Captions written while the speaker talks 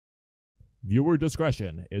Viewer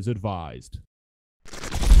discretion is advised.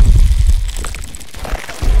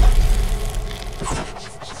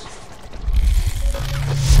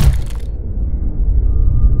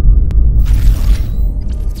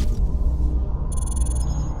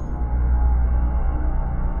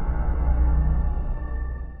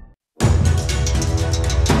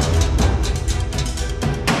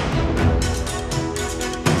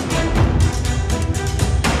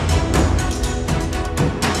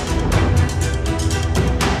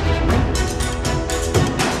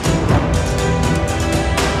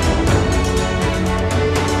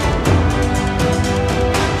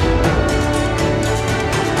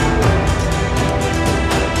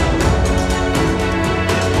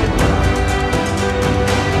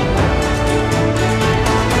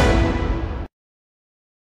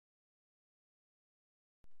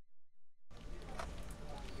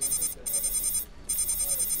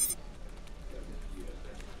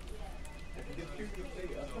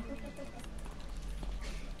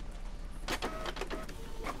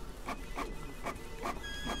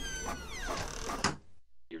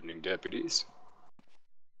 Evening, deputies.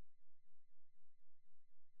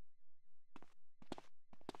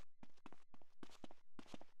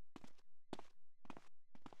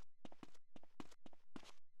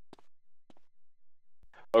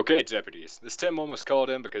 Okay, deputies. This 10-1 was called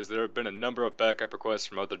in because there have been a number of backup requests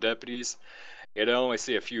from other deputies, yet I only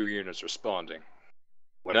see a few units responding.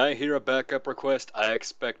 When I hear a backup request, I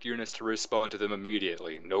expect units to respond to them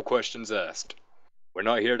immediately, no questions asked. We're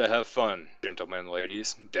not here to have fun, gentlemen,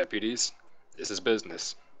 ladies, deputies. This is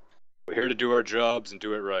business. We're here to do our jobs and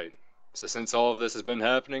do it right. So since all of this has been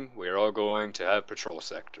happening, we are all going to have patrol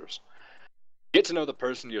sectors. Get to know the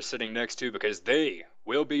person you're sitting next to because they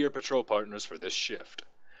will be your patrol partners for this shift.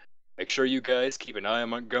 Make sure you guys keep an eye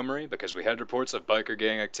on Montgomery because we had reports of biker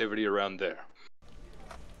gang activity around there.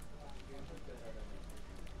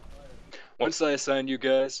 Once I assign you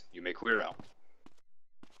guys, you may clear out.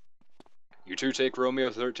 You two take Romeo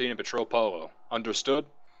 13 and patrol Paulo. Understood?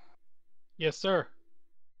 Yes, sir.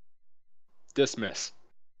 Dismiss.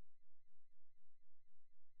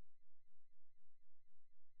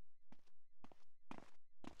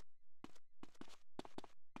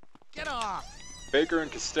 Get off! Baker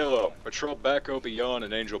and Costello, patrol Baco Beyond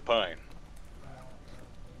and Angel Pine.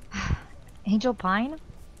 Angel Pine?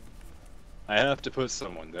 I have to put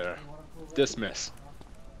someone there. Dismiss.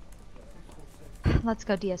 Let's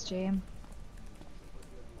go, DSG.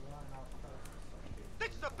 This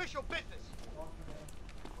is official business!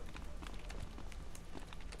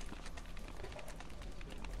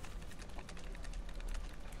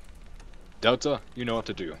 Delta, you know what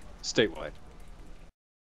to do. Statewide.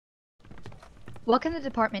 Welcome to the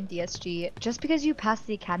department, DSG. Just because you passed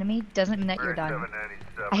the academy doesn't mean that you're done.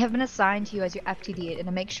 I have been assigned to you as your FTD and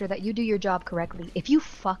to make sure that you do your job correctly. If you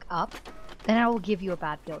fuck up, then I will give you a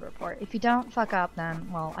bad field report. If you don't fuck up,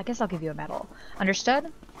 then, well, I guess I'll give you a medal.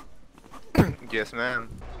 Understood? Yes, ma'am.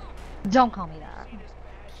 Don't call me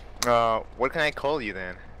that. What can I call you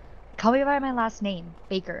then? Call me by my last name,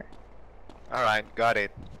 Baker. Alright, got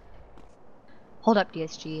it. Hold up,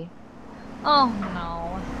 DSG. Oh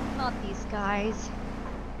no, not these guys.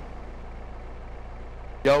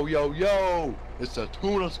 Yo, yo, yo! It's the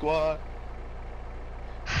Tuna Squad.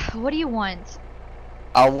 What do you want?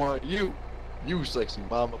 I want you. You sexy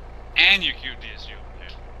mama. And your cute DSU.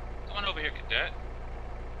 Come on over here, cadet.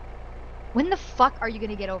 When the fuck are you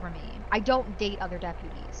gonna get over me? I don't date other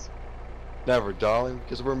deputies. Never, darling,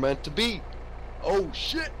 because we're meant to be. Oh,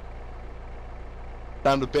 shit!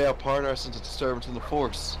 Time to bail partner since it's a disturbance in the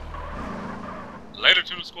force. Later,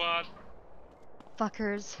 Tuna Squad.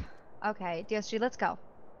 Fuckers. Okay, DSG, let's go.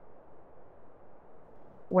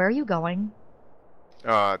 Where are you going?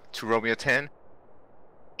 To Romeo 10?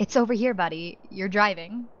 It's over here, buddy. You're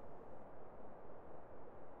driving.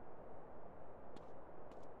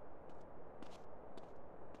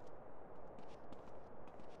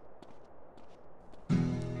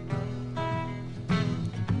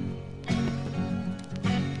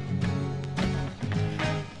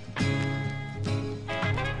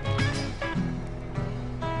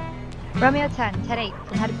 Romeo 10, 10-8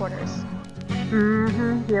 from headquarters.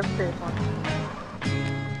 Yep, safe one.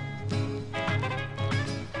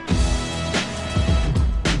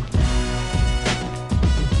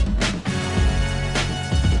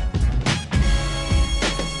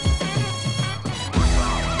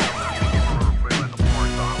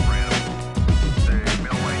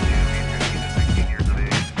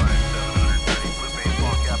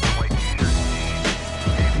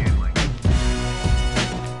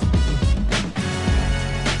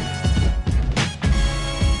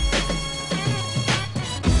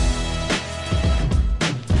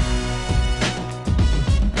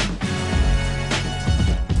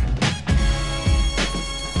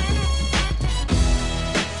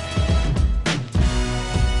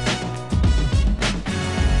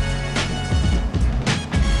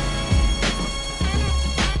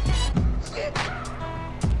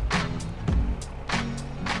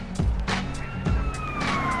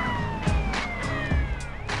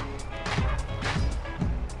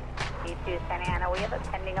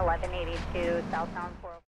 pending 1182 southbound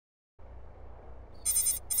 4.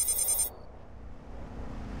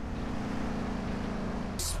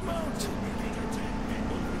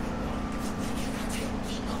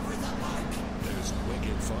 There's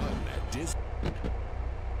wicked fun at Disney.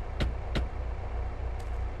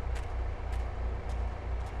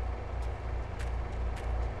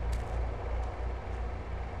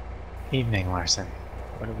 Evening, Larson.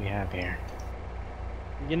 What do we have here?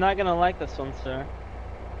 You're not gonna like this one, sir.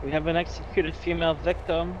 We have an executed female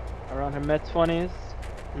victim around her mid-20s,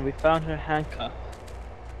 and we found her handcuffed.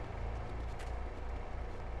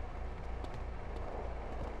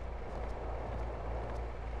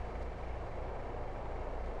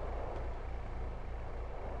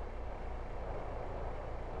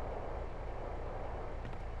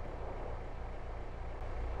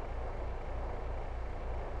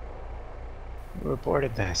 Who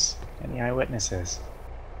reported this? Any eyewitnesses?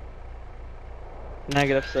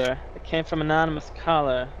 Negative, sir. It came from an anonymous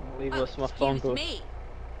caller. I believe it was from a phone booth.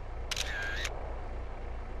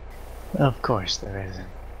 Of course there isn't.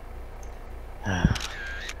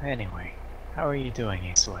 Anyway, how are you doing,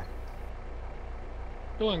 Eastwood?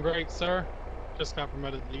 Doing great, sir. Just got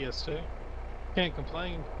promoted to DS2. Can't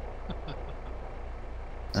complain.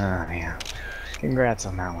 Yeah. Congrats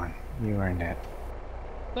on that one. You earned it.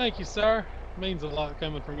 Thank you, sir. Means a lot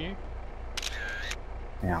coming from you.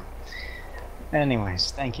 Yeah.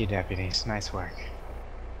 Anyways, thank you, deputies. Nice work.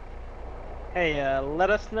 Hey, let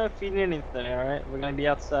us know if you need anything, alright? We're gonna be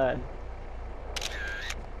outside.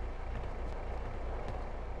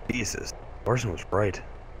 Jesus, Larson was right.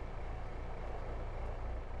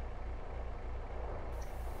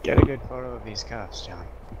 Get a good photo of these cuffs, John.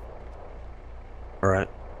 Alright.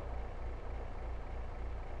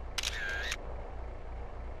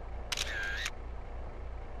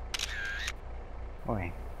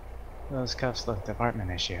 Wait, those cuffs look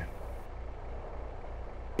department issue.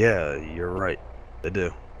 Yeah, you're right. They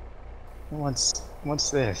do. What's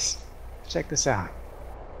this? Check this out.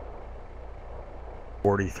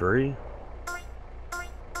 43?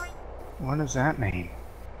 What does that mean?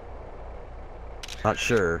 Not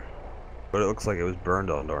sure, but it looks like it was burned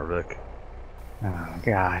on Narvik. Oh,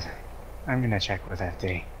 God. I'm gonna check with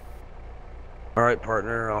FD. Alright,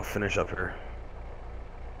 partner, I'll finish up here.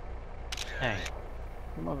 Hey,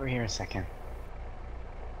 come over here a second.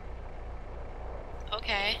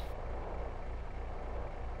 Okay.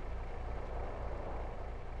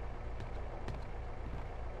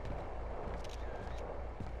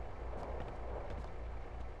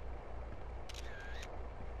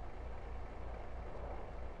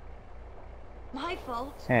 My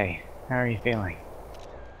fault. Hey, how are you feeling?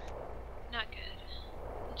 Not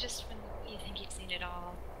good. Just when you think you've seen it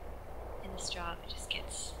all in this job, it just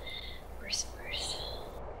gets worse and worse.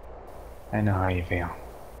 I know how you feel.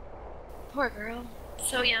 Poor girl.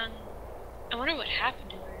 So young. I wonder what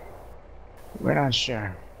happened to her. We're not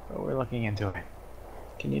sure, but we're looking into it.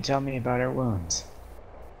 Can you tell me about her wounds?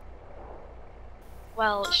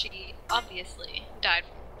 Well, she obviously died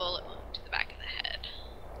from a bullet wound to the back of the head.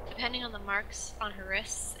 Depending on the marks on her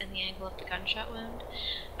wrists and the angle of the gunshot wound,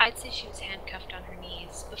 I'd say she was handcuffed on her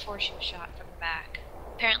knees before she was shot from the back,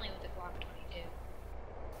 apparently with a Glock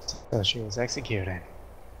 22. So she was executed.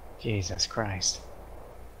 Jesus Christ.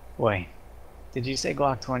 Wait, did you say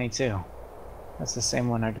Glock 22? That's the same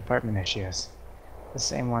one our department issues. The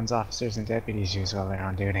same ones officers and deputies use while they're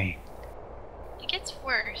on duty. It gets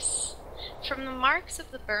worse. From the marks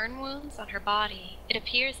of the burn wounds on her body, it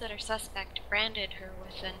appears that our suspect branded her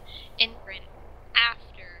with an imprint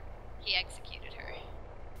after he executed her.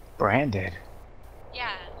 Branded?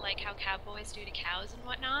 Yeah, like how cowboys do to cows and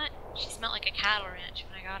whatnot. She smelled like a cattle ranch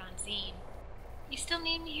when I got on scene. You still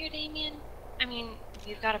need me here, Damien? I mean,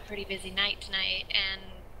 we've got a pretty busy night tonight, and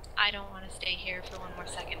I don't want to stay here for one more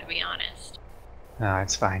second, to be honest. No,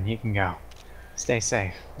 it's fine. You can go. Stay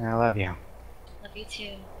safe, and I love you. Love you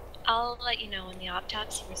too. I'll let you know when the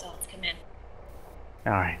autopsy results come in.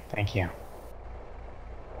 Alright, thank you.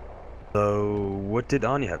 So, what did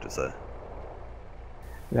Anya have to say?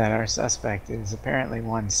 That our suspect is apparently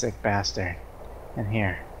one sick bastard. And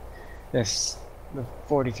here, the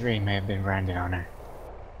 43 may have been branded on her.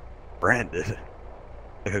 Branded?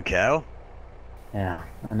 Like a cow? Yeah,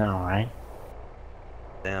 I know, right?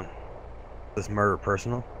 Damn. Is this murder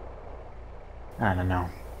personal? I don't know.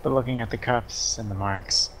 But looking at the cuffs and the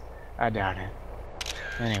marks, I doubt it.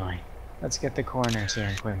 Anyway, let's get the coroners here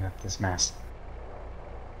and clean up this mess.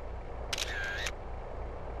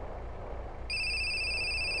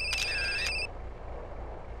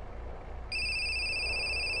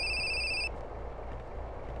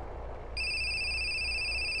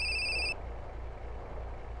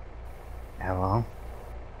 Hello?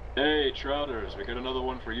 Hey, Trouters, we got another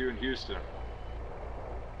one for you in Houston.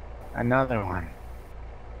 Another one.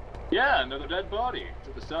 Yeah, another dead body. It's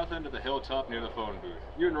at the south end of the hilltop near the phone booth.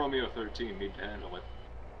 You and Romeo 13 need to handle it.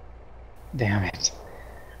 Damn it.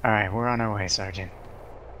 Alright, we're on our way, Sergeant.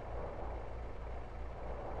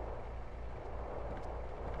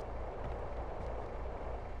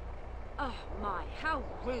 Oh my, how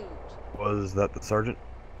rude. Was that the sergeant?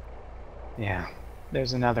 Yeah,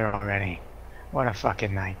 there's another already. What a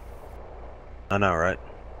fucking night. I know, right?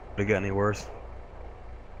 Did it get any worse?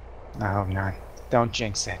 I hope not. Don't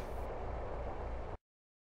jinx it.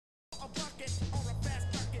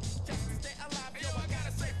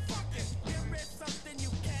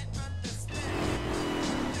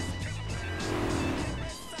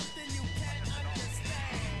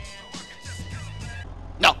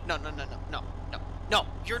 No,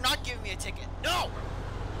 you're not giving me a ticket. No!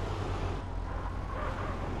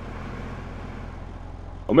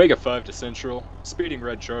 Omega 5 to Central. Speeding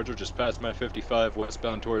red Charger just past my 55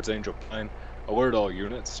 westbound towards Angel Pine. Alert all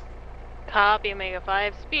units. Copy, Omega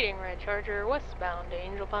 5. Speeding red Charger westbound to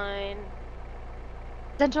Angel Pine.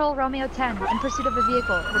 Central Romeo 10, in pursuit of a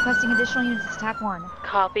vehicle, requesting additional units to TAC 1.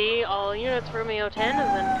 Copy, all units. Romeo 10 is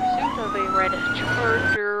in pursuit of a red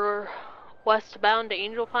Charger westbound to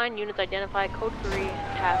Angel Pine. Units identified code 3,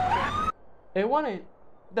 task. Hey, what in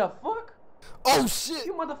the fuck? Oh shit!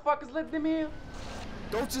 You motherfuckers let them in?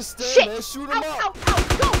 Don't just stand there, shoot him up!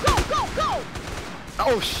 Go!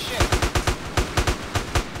 Oh shit!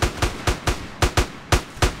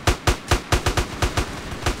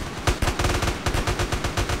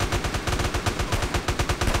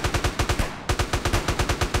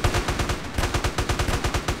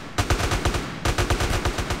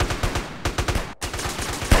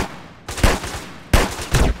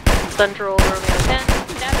 Central Romeo 10,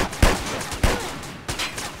 status.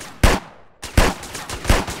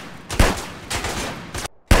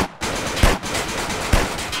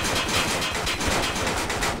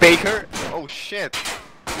 Baker? Oh shit.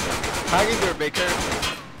 How you doing, Baker?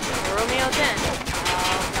 Romeo 10.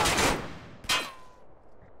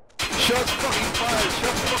 Shots fucking fired!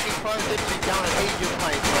 Shots fucking fired! Literally down at Angel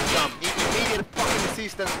Pine. Some need immediate fucking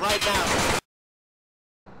assistance right now!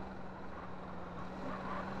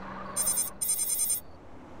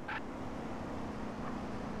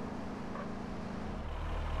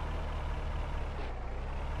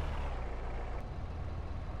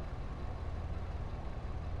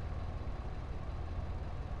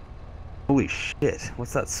 Holy shit,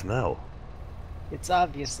 what's that smell? It's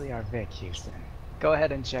obviously our Vic, Houston. Go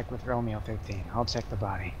ahead and check with Romeo 15. I'll check the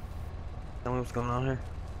body. Tell me what's going on here?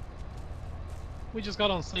 We just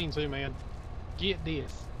got on scene too, man. Get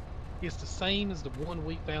this. It's the same as the one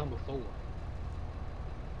we found before.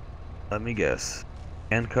 Let me guess.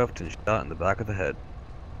 Handcuffed and shot in the back of the head.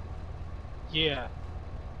 Yeah.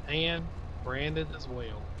 And branded as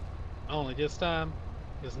well. Only this time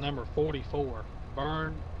is number 44.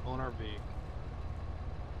 Burned on our Vic.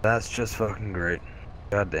 That's just fucking great.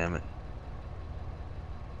 God damn it.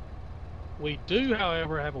 We do,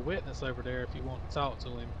 however, have a witness over there if you want to talk to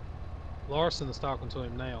him. Larson is talking to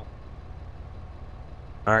him now.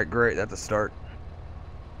 Alright, great, that's a start.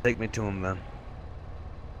 Take me to him then.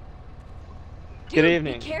 Good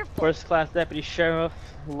evening. First Class Deputy Sheriff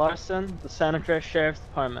Larson, the San Andreas Sheriff's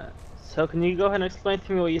Department. So can you go ahead and explain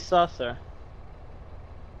to me what you saw, sir?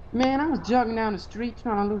 Man, I was jogging down the street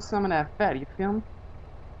trying to lose some of that fat, you feel me?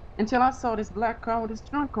 Until I saw this black car with its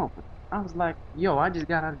trunk open. I was like, yo, I just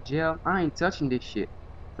got out of jail. I ain't touching this shit.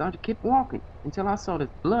 So I just kept walking until I saw this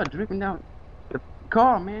blood dripping down the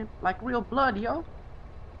car, man. Like real blood, yo.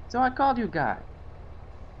 So I called you guys.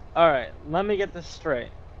 Alright, let me get this straight.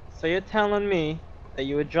 So you're telling me that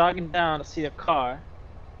you were jogging down to see a car,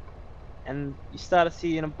 and you started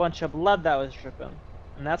seeing a bunch of blood that was dripping,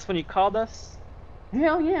 and that's when you called us?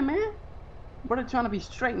 Hell yeah, man. Brother trying to be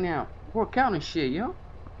straight now. Work out and shit, yo.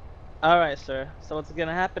 Alright, sir. So what's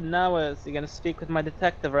gonna happen now is you're gonna speak with my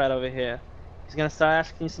detective right over here. He's gonna start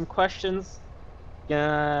asking you some questions,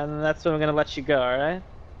 and that's when we're gonna let you go, alright?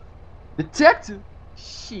 Detective?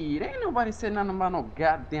 Shit, ain't nobody said nothing about no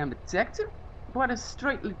goddamn detective. But it's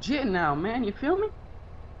straight legit now, man. You feel me?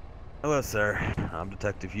 Hello, sir. I'm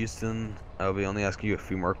Detective Houston. I'll be only asking you a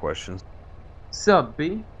few more questions. Sup,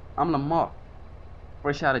 B? I'm Lamar.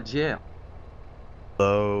 Fresh out of jail.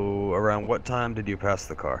 So, around what time did you pass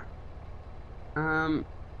the car?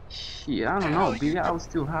 Shit, I don't know, B. I was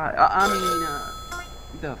too high. I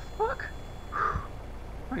mean, the fuck?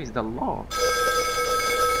 Praise the Lord.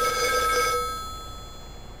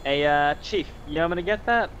 Hey, Chief, you want me to get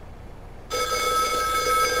that?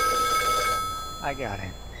 I got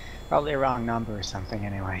it. Probably a wrong number or something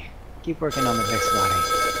anyway. Keep working on the Vic's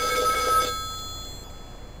body.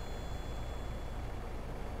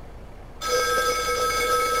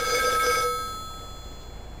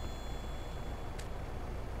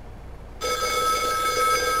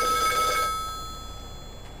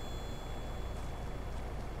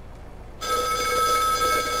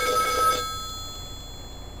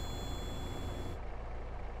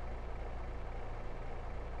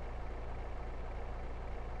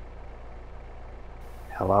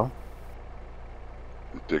 Hello?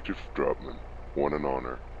 Detective Dropman, want an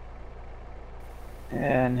honor.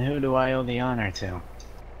 And who do I owe the honor to?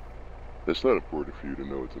 That's not important for you to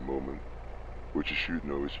know at the moment. What you should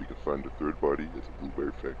know is you can find the third body at the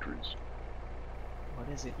blueberry factories. What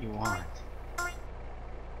is it you want?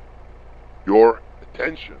 Your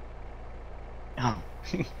attention. Oh,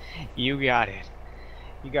 you got it.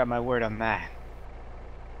 You got my word on that.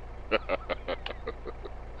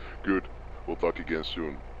 Good. We'll talk again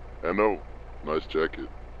soon. And no, nice jacket.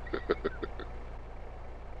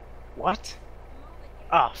 What?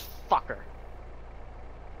 Oh, fucker.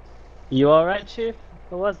 You alright, Chief?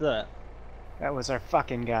 Who was that? That was our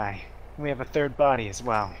fucking guy. We have a third body as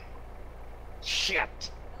well. Shit!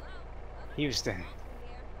 Houston.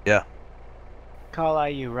 Yeah. Call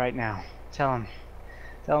IU right now. Tell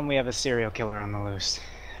him we have a serial killer on the loose.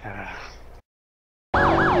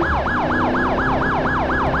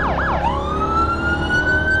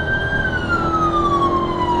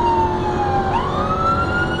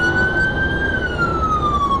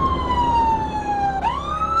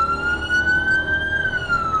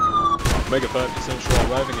 Mega 5 to Central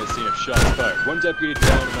arriving at scene of shots fired. One deputy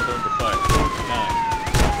down, another under fire. Code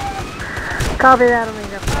 9. Copy that,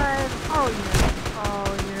 Omega 5. All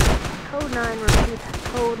units. Code 9, repeat.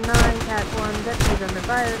 Code 9, Cat 1, deputies under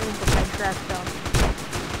fire, Angel Flight crash down.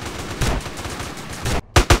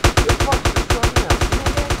 The fuck is going on,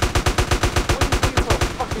 nigga? What are you waiting for a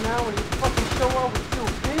fucking hour when you fucking show up with two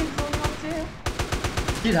pigs on your tail?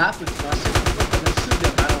 It happens, man. Shut the fuck up and shoot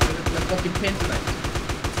them, man. I'm gonna fucking pin tonight.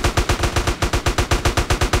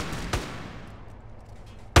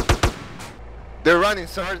 They're running,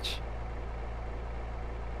 Sarge.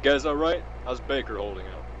 Guys alright? How's Baker holding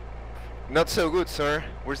up? Not so good, sir.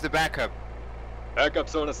 Where's the backup?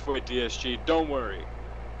 Backup's on its way, DSG. Don't worry.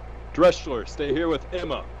 Dreschler, stay here with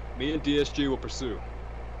Emma. Me and DSG will pursue.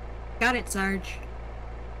 Got it, Sarge.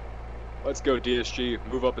 Let's go, DSG.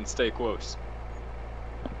 Move up and stay close.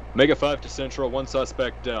 Mega 5 to Central, one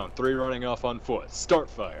suspect down, 3 running off on foot. Start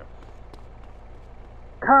fire.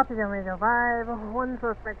 Copy, Omega 5. One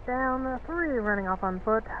suspect down, 3 running off on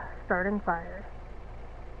foot, starting fire.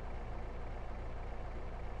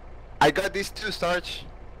 I got these two, Sarge.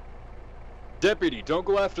 Deputy, don't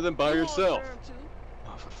go after them by yourself.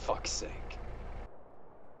 Oh, for fuck's sake.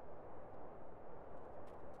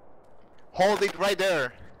 Hold it right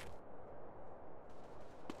there.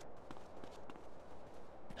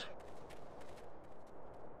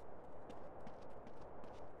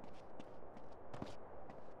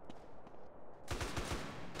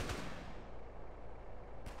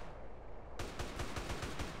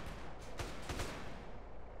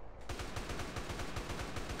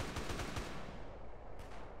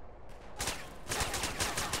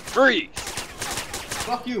 Freeze!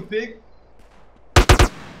 Fuck you, pig.